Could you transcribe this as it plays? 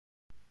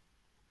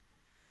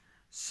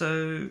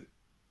So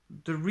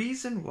the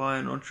reason why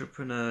an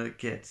entrepreneur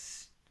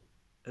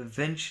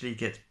eventually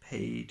gets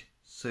paid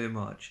so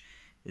much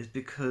is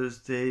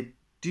because they're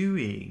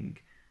doing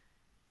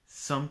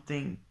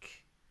something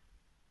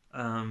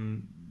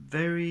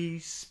very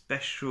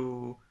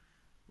special,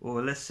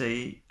 or let's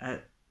say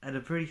at a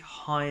very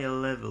higher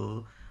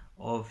level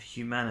of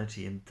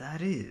humanity, and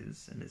that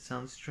is, and it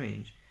sounds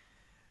strange,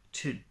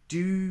 to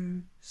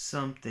do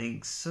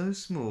something so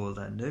small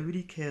that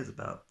nobody cares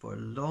about for a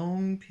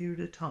long period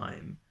of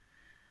time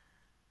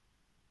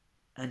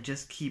and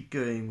just keep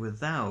going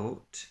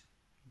without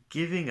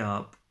giving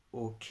up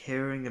or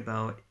caring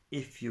about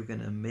if you're going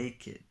to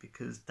make it,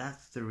 because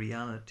that's the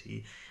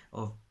reality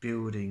of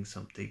building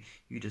something.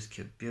 You just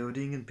keep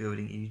building and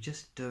building, and you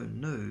just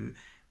don't know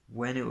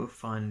when it will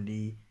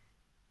finally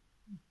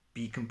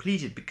be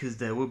completed, because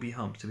there will be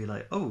humps to be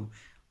like, oh,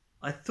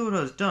 I thought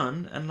I was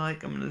done, and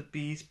like I'm going to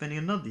be spending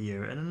another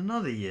year and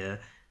another year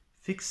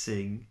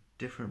fixing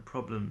different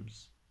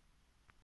problems